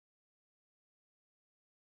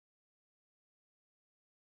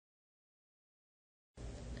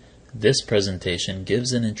This presentation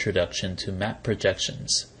gives an introduction to map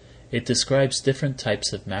projections. It describes different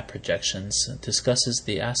types of map projections, discusses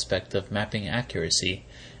the aspect of mapping accuracy,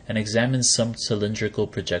 and examines some cylindrical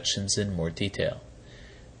projections in more detail.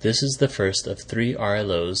 This is the first of 3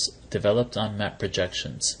 RLOs developed on map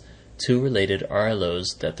projections. 2 related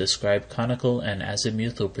RLOs that describe conical and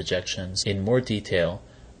azimuthal projections in more detail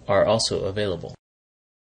are also available.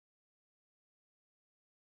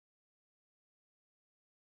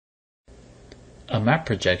 A map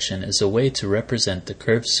projection is a way to represent the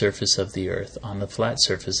curved surface of the Earth on the flat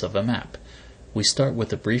surface of a map. We start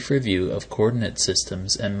with a brief review of coordinate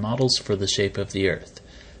systems and models for the shape of the Earth.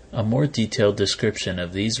 A more detailed description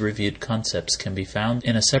of these reviewed concepts can be found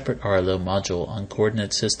in a separate RLO module on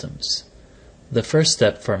coordinate systems. The first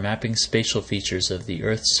step for mapping spatial features of the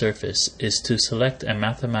Earth's surface is to select a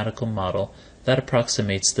mathematical model that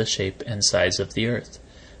approximates the shape and size of the Earth.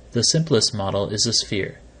 The simplest model is a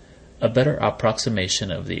sphere. A better approximation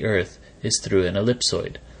of the Earth is through an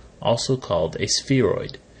ellipsoid, also called a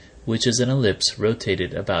spheroid, which is an ellipse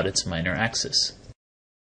rotated about its minor axis.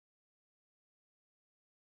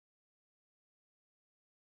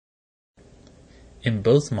 In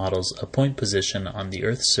both models, a point position on the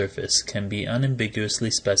Earth's surface can be unambiguously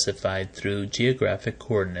specified through geographic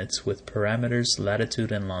coordinates with parameters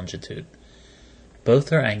latitude and longitude.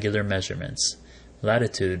 Both are angular measurements.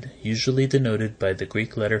 Latitude, usually denoted by the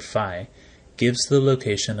Greek letter phi, gives the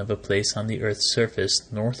location of a place on the Earth's surface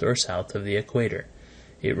north or south of the equator.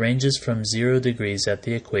 It ranges from 0 degrees at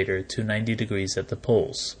the equator to 90 degrees at the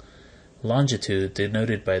poles. Longitude,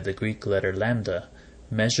 denoted by the Greek letter lambda,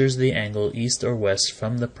 measures the angle east or west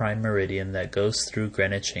from the prime meridian that goes through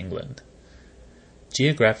Greenwich, England.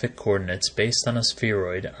 Geographic coordinates based on a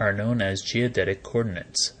spheroid are known as geodetic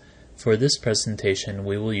coordinates. For this presentation,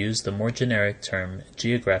 we will use the more generic term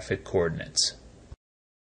geographic coordinates.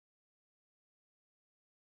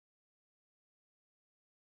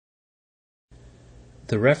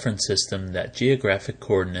 The reference system that geographic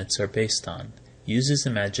coordinates are based on uses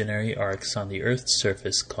imaginary arcs on the Earth's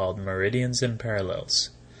surface called meridians and parallels.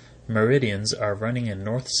 Meridians are running in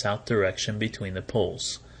north-south direction between the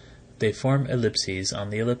poles. They form ellipses on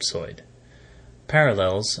the ellipsoid.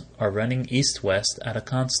 Parallels are running east-west at a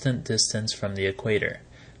constant distance from the equator.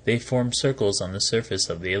 They form circles on the surface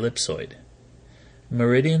of the ellipsoid.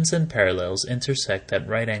 Meridians and parallels intersect at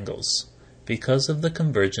right angles. Because of the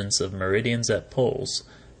convergence of meridians at poles,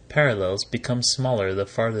 parallels become smaller the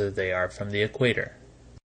farther they are from the equator.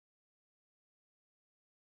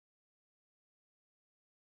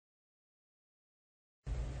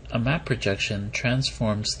 A map projection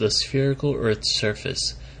transforms the spherical Earth's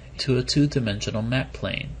surface to a two-dimensional map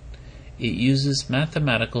plane. It uses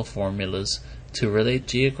mathematical formulas to relate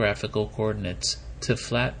geographical coordinates to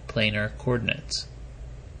flat planar coordinates.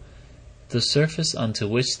 The surface onto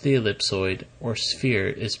which the ellipsoid or sphere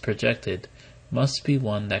is projected must be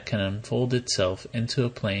one that can unfold itself into a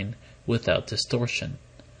plane without distortion.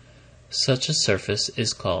 Such a surface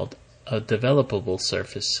is called a developable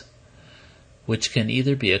surface, which can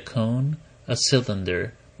either be a cone, a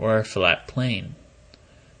cylinder, or a flat plane.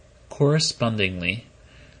 Correspondingly,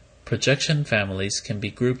 projection families can be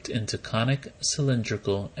grouped into conic,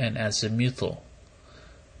 cylindrical, and azimuthal.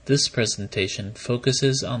 This presentation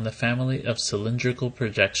focuses on the family of cylindrical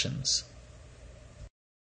projections.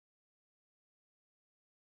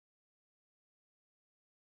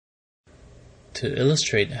 To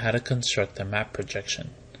illustrate how to construct a map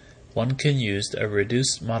projection, one can use a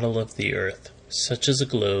reduced model of the Earth, such as a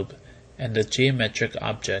globe, and a geometric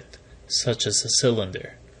object, such as a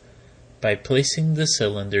cylinder. By placing the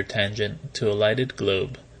cylinder tangent to a lighted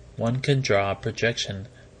globe, one can draw a projection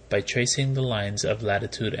by tracing the lines of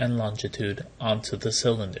latitude and longitude onto the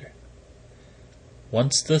cylinder.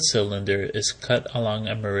 Once the cylinder is cut along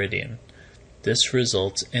a meridian, this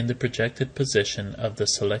results in the projected position of the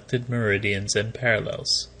selected meridians and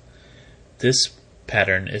parallels. This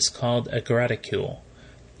pattern is called a graticule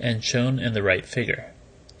and shown in the right figure.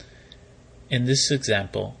 In this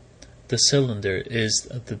example, the cylinder is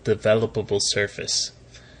the developable surface,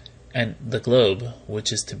 and the globe,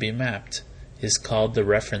 which is to be mapped, is called the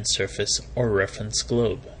reference surface or reference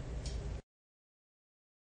globe.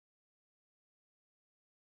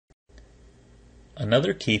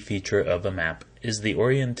 Another key feature of a map is the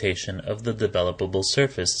orientation of the developable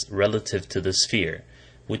surface relative to the sphere,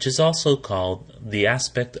 which is also called the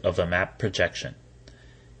aspect of a map projection.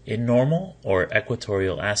 In normal or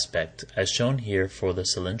equatorial aspect, as shown here for the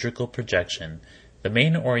cylindrical projection, the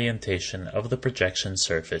main orientation of the projection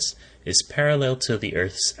surface is parallel to the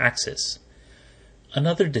Earth's axis.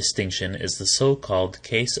 Another distinction is the so-called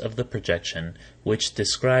case of the projection, which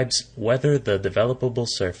describes whether the developable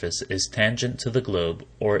surface is tangent to the globe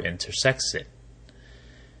or intersects it.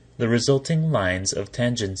 The resulting lines of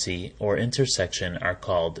tangency or intersection are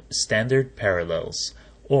called standard parallels,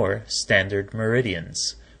 or standard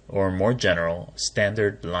meridians, or more general,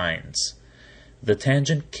 standard lines. The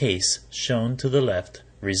tangent case shown to the left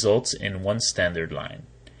results in one standard line,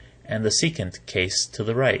 and the secant case to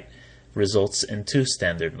the right results in two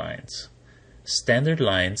standard lines. Standard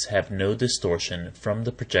lines have no distortion from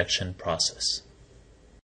the projection process.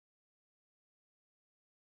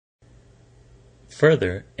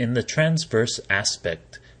 Further, in the transverse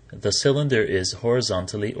aspect, the cylinder is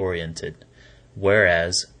horizontally oriented,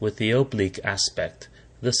 whereas with the oblique aspect,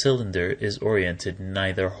 the cylinder is oriented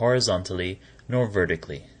neither horizontally nor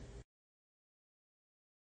vertically.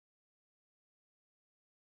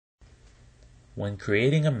 When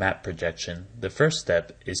creating a map projection, the first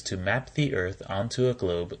step is to map the Earth onto a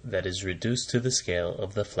globe that is reduced to the scale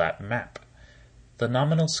of the flat map. The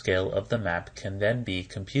nominal scale of the map can then be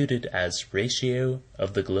computed as ratio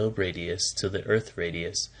of the globe radius to the Earth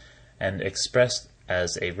radius and expressed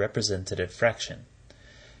as a representative fraction.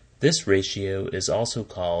 This ratio is also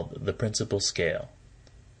called the principal scale.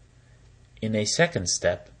 In a second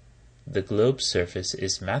step, the globe's surface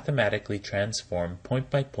is mathematically transformed point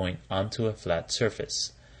by point onto a flat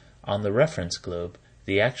surface. On the reference globe,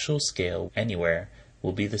 the actual scale anywhere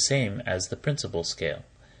will be the same as the principal scale,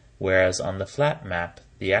 whereas on the flat map,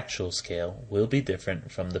 the actual scale will be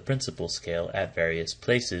different from the principal scale at various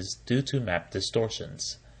places due to map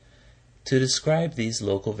distortions. To describe these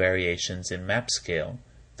local variations in map scale,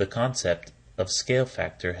 the concept of scale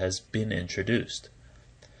factor has been introduced.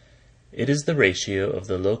 It is the ratio of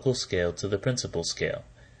the local scale to the principal scale.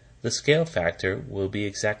 The scale factor will be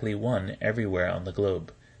exactly 1 everywhere on the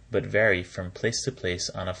globe, but vary from place to place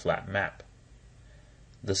on a flat map.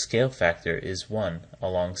 The scale factor is 1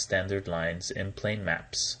 along standard lines in plane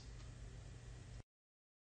maps.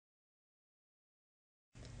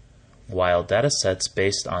 While datasets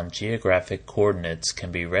based on geographic coordinates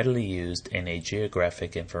can be readily used in a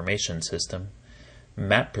geographic information system,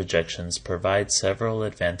 map projections provide several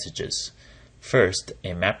advantages. First,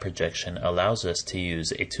 a map projection allows us to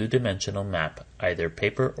use a two-dimensional map, either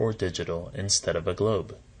paper or digital, instead of a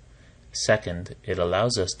globe. Second, it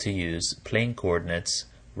allows us to use plane coordinates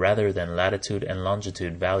rather than latitude and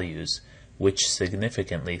longitude values, which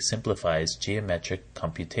significantly simplifies geometric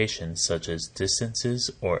computations such as distances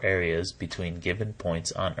or areas between given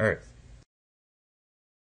points on Earth.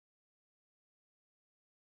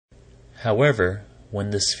 However,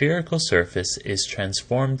 when the spherical surface is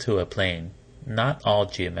transformed to a plane, not all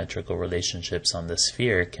geometrical relationships on the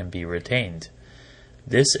sphere can be retained.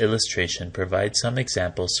 This illustration provides some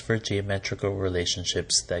examples for geometrical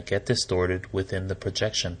relationships that get distorted within the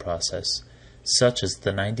projection process, such as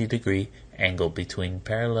the 90-degree angle between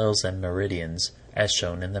parallels and meridians as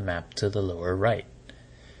shown in the map to the lower right.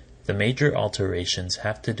 The major alterations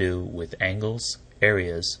have to do with angles,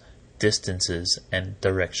 areas, distances, and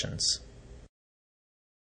directions.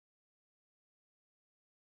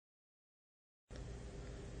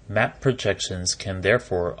 Map projections can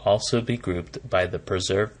therefore also be grouped by the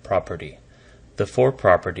preserved property. The 4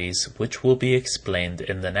 properties which will be explained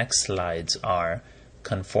in the next slides are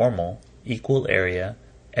conformal, equal area,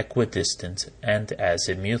 equidistant, and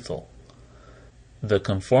azimuthal. The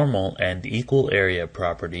conformal and equal area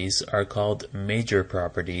properties are called major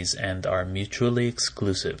properties and are mutually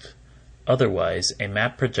exclusive. Otherwise, a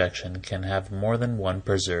map projection can have more than one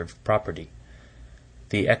preserved property.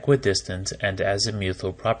 The equidistant and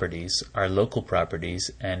azimuthal properties are local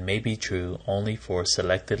properties and may be true only for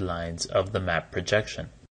selected lines of the map projection.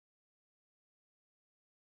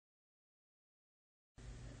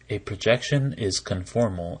 A projection is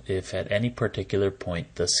conformal if at any particular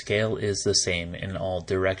point the scale is the same in all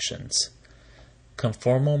directions.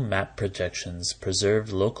 Conformal map projections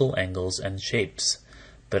preserve local angles and shapes,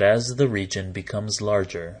 but as the region becomes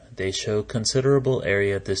larger, they show considerable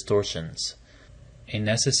area distortions. A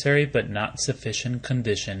necessary but not sufficient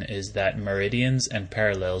condition is that meridians and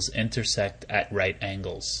parallels intersect at right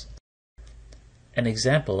angles. An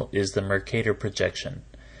example is the Mercator projection,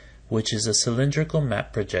 which is a cylindrical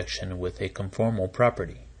map projection with a conformal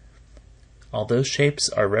property. Although shapes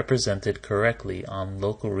are represented correctly on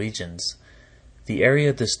local regions, the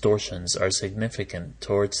area distortions are significant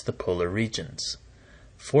towards the polar regions.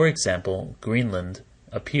 For example, Greenland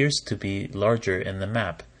appears to be larger in the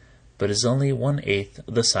map, but is only 1/8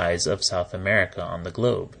 the size of South America on the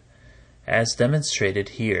globe. As demonstrated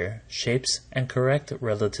here, shapes and correct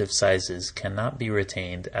relative sizes cannot be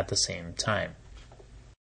retained at the same time.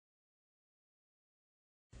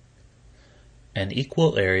 An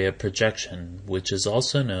equal area projection, which is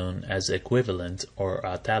also known as equivalent or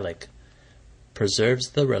authalic,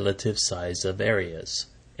 preserves the relative size of areas.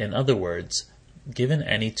 In other words, given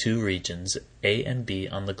any two regions, A and B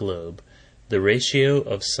on the globe, the ratio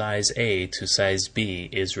of size A to size B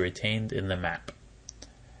is retained in the map.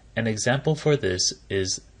 An example for this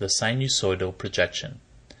is the sinusoidal projection.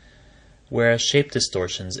 Whereas shape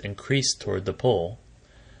distortions increase toward the pole,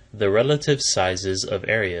 the relative sizes of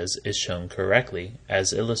areas is shown correctly,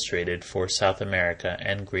 as illustrated for South America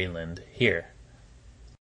and Greenland here.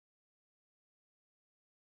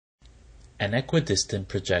 An equidistant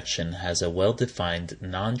projection has a well-defined,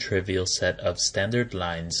 non-trivial set of standard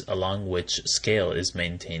lines along which scale is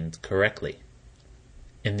maintained correctly.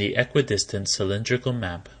 In the equidistant cylindrical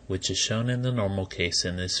map, which is shown in the normal case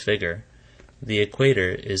in this figure, the equator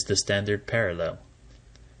is the standard parallel.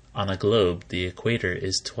 On a globe, the equator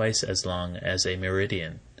is twice as long as a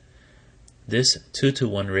meridian. This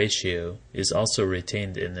 2-to-1 ratio is also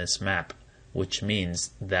retained in this map, which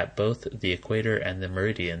means that both the equator and the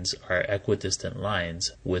meridians are equidistant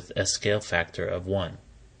lines with a scale factor of 1.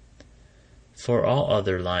 For all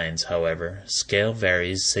other lines, however, scale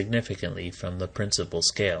varies significantly from the principal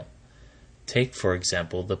scale. Take, for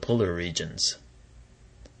example, the polar regions.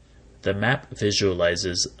 The map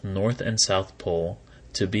visualizes North and South Pole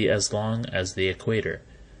to be as long as the equator,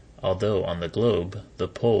 although on the globe, the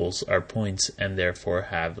poles are points and therefore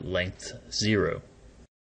have length 0.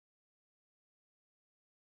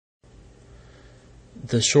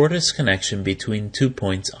 The shortest connection between 2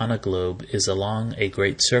 points on a globe is along a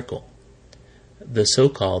great circle. The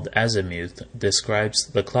so-called azimuth describes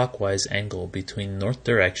the clockwise angle between north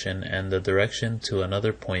direction and the direction to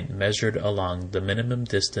another point measured along the minimum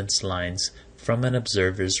distance lines from an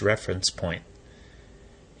observer's reference point.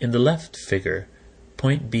 In the left figure,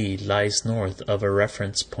 point B lies north of a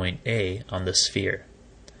reference point A on the sphere.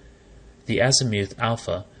 The azimuth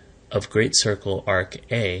alpha of great circle arc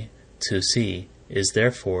A to C is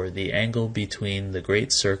therefore the angle between the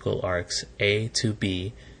great circle arcs A to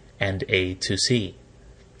B and A to C.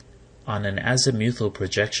 On an azimuthal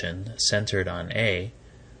projection centered on A,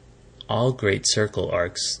 all great circle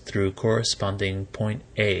arcs through corresponding point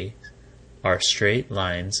A are straight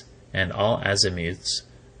lines and all azimuths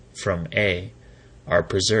from A are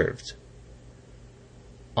preserved.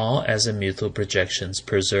 All azimuthal projections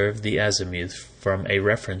preserve the azimuth from a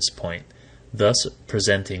reference point, thus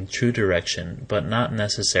presenting true direction but not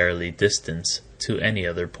necessarily distance to any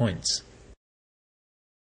other points.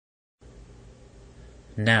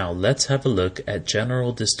 Now let's have a look at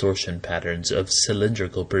general distortion patterns of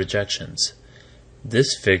cylindrical projections.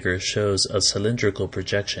 This figure shows a cylindrical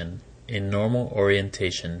projection in normal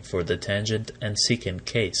orientation for the tangent and secant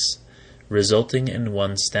case, resulting in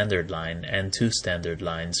one standard line and two standard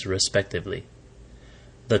lines respectively.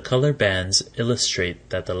 The color bands illustrate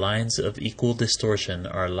that the lines of equal distortion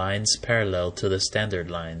are lines parallel to the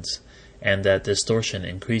standard lines, and that distortion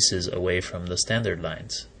increases away from the standard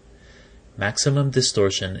lines. Maximum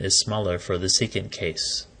distortion is smaller for the secant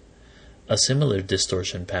case. A similar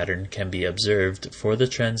distortion pattern can be observed for the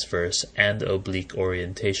transverse and oblique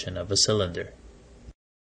orientation of a cylinder.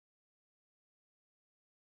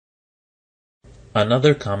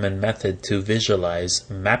 Another common method to visualize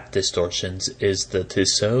map distortions is the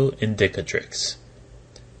Tissot indicatrix.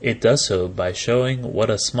 It does so by showing what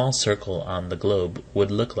a small circle on the globe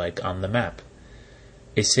would look like on the map.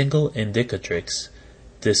 A single indicatrix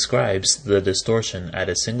describes the distortion at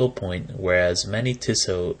a single point, whereas many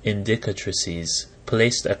Tissot indicatrices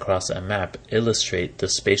placed across a map illustrate the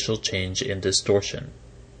spatial change in distortion.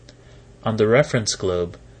 On the reference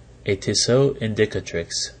globe, a Tissot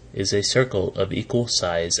indicatrix is a circle of equal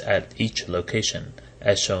size at each location,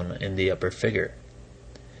 as shown in the upper figure.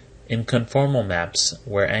 In conformal maps,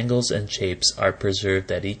 where angles and shapes are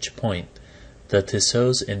preserved at each point, the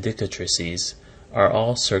Tissot's indicatrices are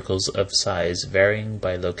all circles of size varying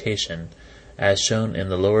by location, as shown in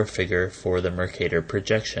the lower figure for the Mercator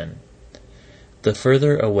projection. The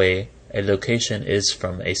further away a location is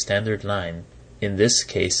from a standard line, in this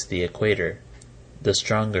case the equator, the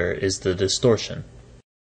stronger is the distortion.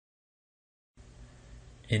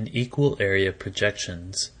 In equal area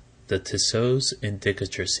projections, the Tissot's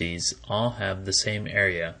indicatrices all have the same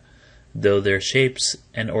area, though their shapes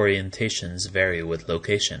and orientations vary with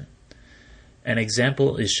location. An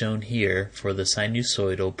example is shown here for the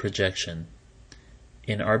sinusoidal projection.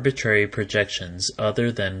 In arbitrary projections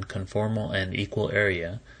other than conformal and equal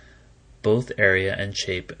area, both area and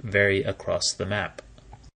shape vary across the map.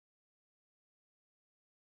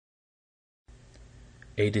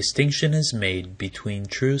 A distinction is made between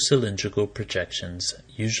true cylindrical projections,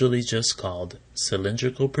 usually just called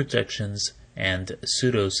cylindrical projections, and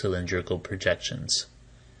pseudo-cylindrical projections.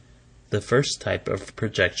 The first type of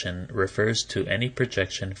projection refers to any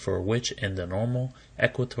projection for which in the normal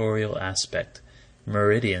equatorial aspect,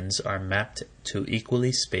 meridians are mapped to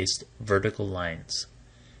equally spaced vertical lines,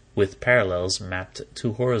 with parallels mapped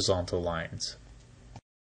to horizontal lines.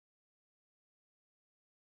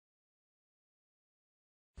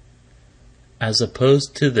 As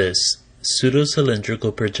opposed to this,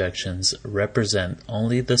 pseudo-cylindrical projections represent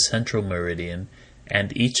only the central meridian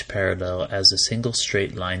and each parallel as a single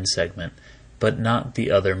straight line segment, but not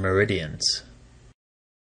the other meridians.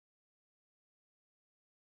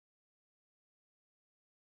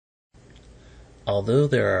 Although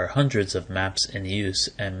there are hundreds of maps in use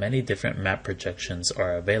and many different map projections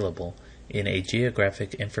are available in a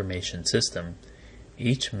geographic information system,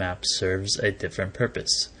 each map serves a different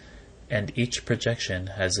purpose, and each projection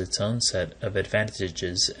has its own set of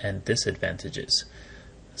advantages and disadvantages.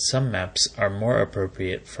 Some maps are more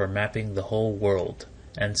appropriate for mapping the whole world,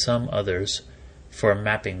 and some others for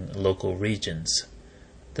mapping local regions.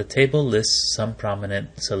 The table lists some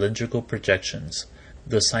prominent cylindrical projections.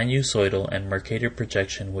 The sinusoidal and Mercator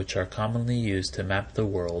projection, which are commonly used to map the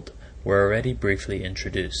world, were already briefly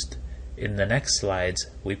introduced. In the next slides,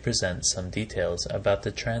 we present some details about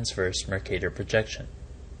the transverse Mercator projection.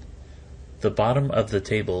 The bottom of the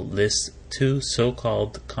table lists two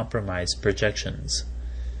so-called compromise projections.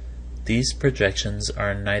 These projections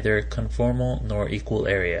are neither conformal nor equal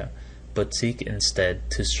area, but seek instead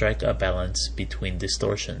to strike a balance between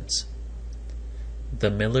distortions. The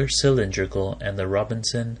Miller cylindrical and the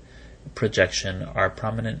Robinson projection are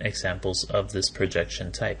prominent examples of this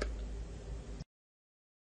projection type.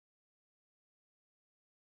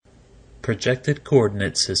 Projected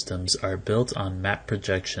coordinate systems are built on map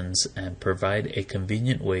projections and provide a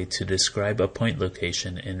convenient way to describe a point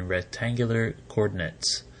location in rectangular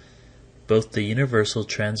coordinates. Both the Universal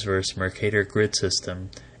Transverse Mercator Grid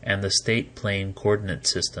System and the State Plane Coordinate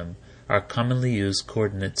System are commonly used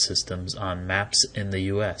coordinate systems on maps in the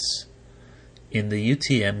U.S. In the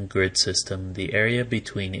UTM grid system, the area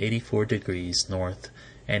between 84 degrees north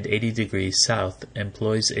and 80 degrees south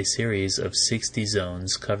employs a series of 60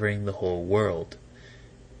 zones covering the whole world.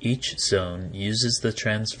 Each zone uses the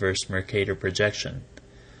transverse Mercator projection.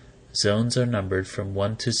 Zones are numbered from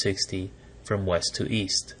 1 to 60 from west to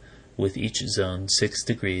east, with each zone 6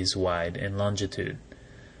 degrees wide in longitude.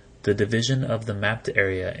 The division of the mapped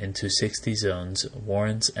area into 60 zones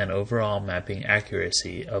warrants an overall mapping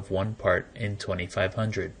accuracy of 1 part in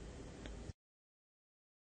 2500.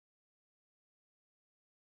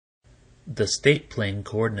 The State Plane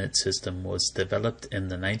Coordinate System was developed in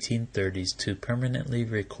the 1930s to permanently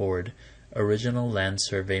record original land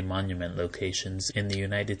survey monument locations in the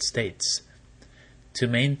United States. To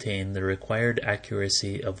maintain the required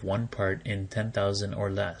accuracy of 1 part in 10,000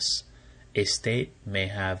 or less, a state may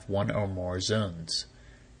have one or more zones.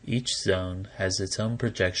 Each zone has its own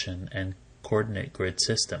projection and coordinate grid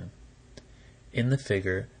system. In the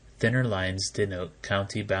figure, thinner lines denote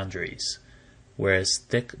county boundaries, whereas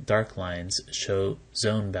thick dark lines show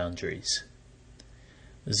zone boundaries.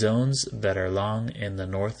 Zones that are long in the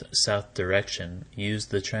north-south direction use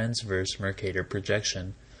the transverse Mercator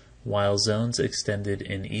projection, while zones extended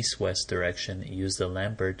in east-west direction use the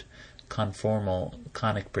Lambert conformal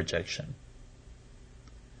conic projection.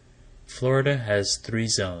 Florida has 3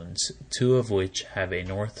 zones, 2 of which have a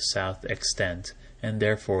north-south extent and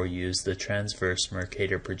therefore use the transverse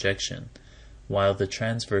Mercator projection, while the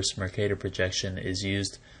transverse Mercator projection is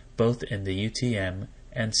used both in the UTM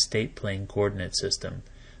and State Plane Coordinate System.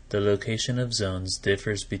 The location of zones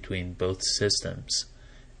differs between both systems,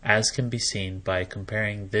 as can be seen by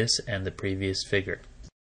comparing this and the previous figure.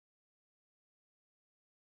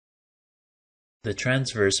 The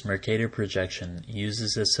transverse Mercator projection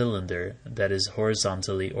uses a cylinder that is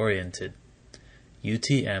horizontally oriented.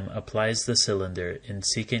 UTM applies the cylinder in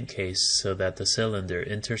secant case so that the cylinder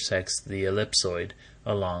intersects the ellipsoid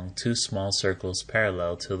along 2 small circles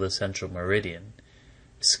parallel to the central meridian.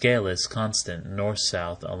 Scale is constant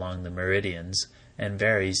north-south along the meridians and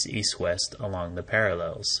varies east-west along the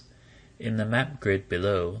parallels. In the map grid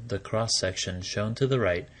below, the cross-section shown to the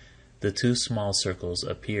right, the 2 small circles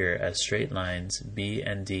appear as straight lines B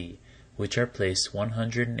and D, which are placed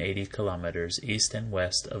 180 kilometers east and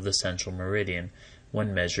west of the central meridian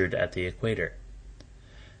when measured at the equator.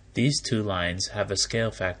 These 2 lines have a scale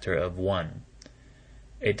factor of 1.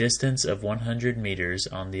 A distance of 100 meters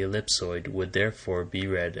on the ellipsoid would therefore be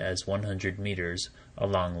read as 100 meters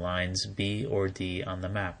along lines B or D on the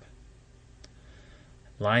map.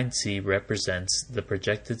 line C represents the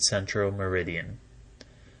projected central meridian.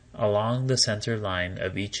 Along the center line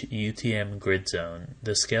of each UTM grid zone,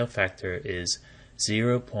 the scale factor is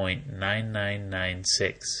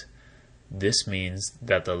 0.9996. This means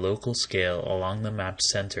that the local scale along the map's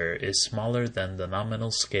center is smaller than the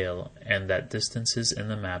nominal scale and that distances in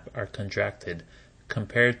the map are contracted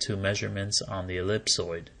compared to measurements on the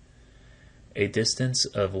ellipsoid. A distance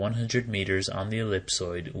of 100 meters on the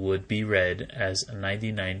ellipsoid would be read as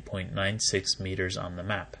 99.96 meters on the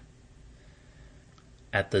map.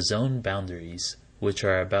 At the zone boundaries, which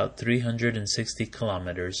are about 360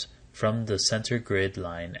 kilometers from the center grid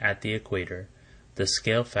line at the equator, the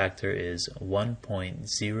scale factor is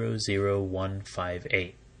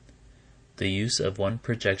 1.00158. The use of one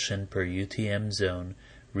projection per UTM zone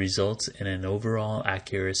results in an overall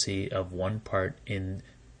accuracy of 1 part in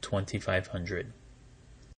 2500.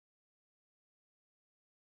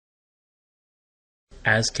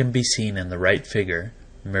 As can be seen in the right figure,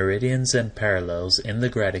 meridians and parallels in the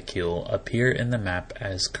graticule appear in the map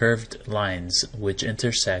as curved lines which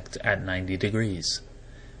intersect at 90 degrees.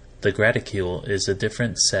 The graticule is a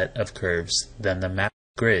different set of curves than the map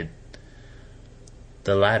grid.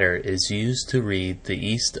 The latter is used to read the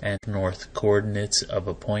east and north coordinates of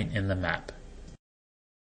a point in the map.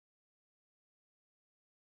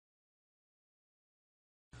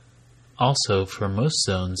 Also, for most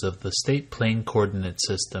zones of the state plane coordinate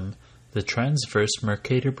system, the transverse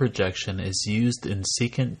Mercator projection is used in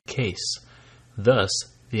secant case. Thus,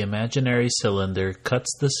 the imaginary cylinder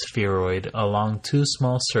cuts the spheroid along two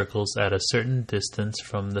small circles at a certain distance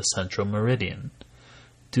from the central meridian.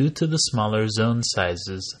 Due to the smaller zone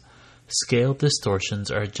sizes, scale distortions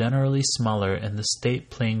are generally smaller in the state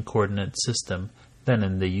plane coordinate system than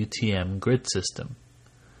in the UTM grid system.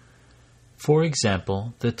 For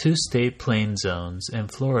example, the two state plane zones in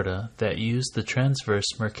Florida that use the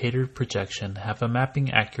transverse Mercator projection have a mapping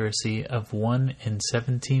accuracy of 1 in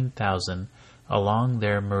 17,000 along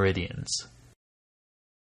their meridians.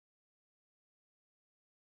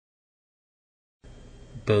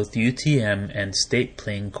 Both UTM and state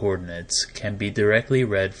plane coordinates can be directly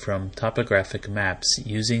read from topographic maps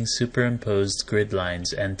using superimposed grid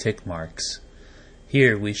lines and tick marks.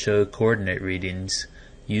 Here we show coordinate readings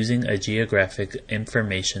using a geographic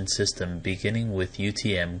information system beginning with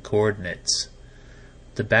UTM coordinates.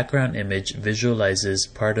 The background image visualizes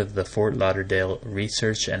part of the Fort Lauderdale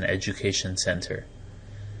Research and Education Center.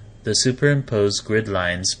 The superimposed grid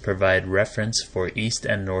lines provide reference for east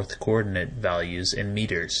and north coordinate values in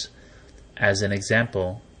meters. As an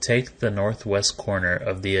example, take the northwest corner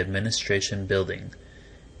of the administration building.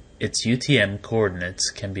 Its UTM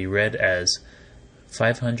coordinates can be read as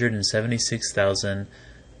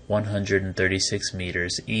 576,136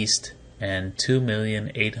 meters east and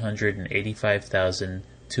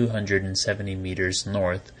 2,885,270 meters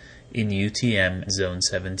north in UTM Zone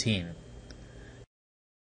 17.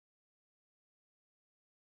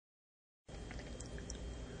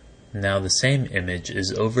 Now the same image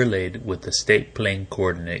is overlaid with the state plane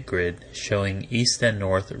coordinate grid showing east and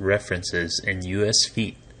north references in US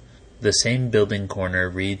feet. The same building corner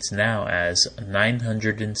reads now as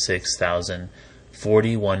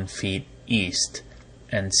 906,041 feet east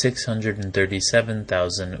and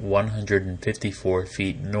 637,154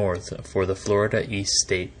 feet north for the Florida East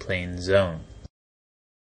State Plane Zone.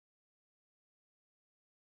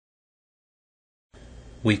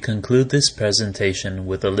 We conclude this presentation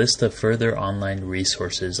with a list of further online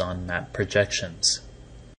resources on map projections.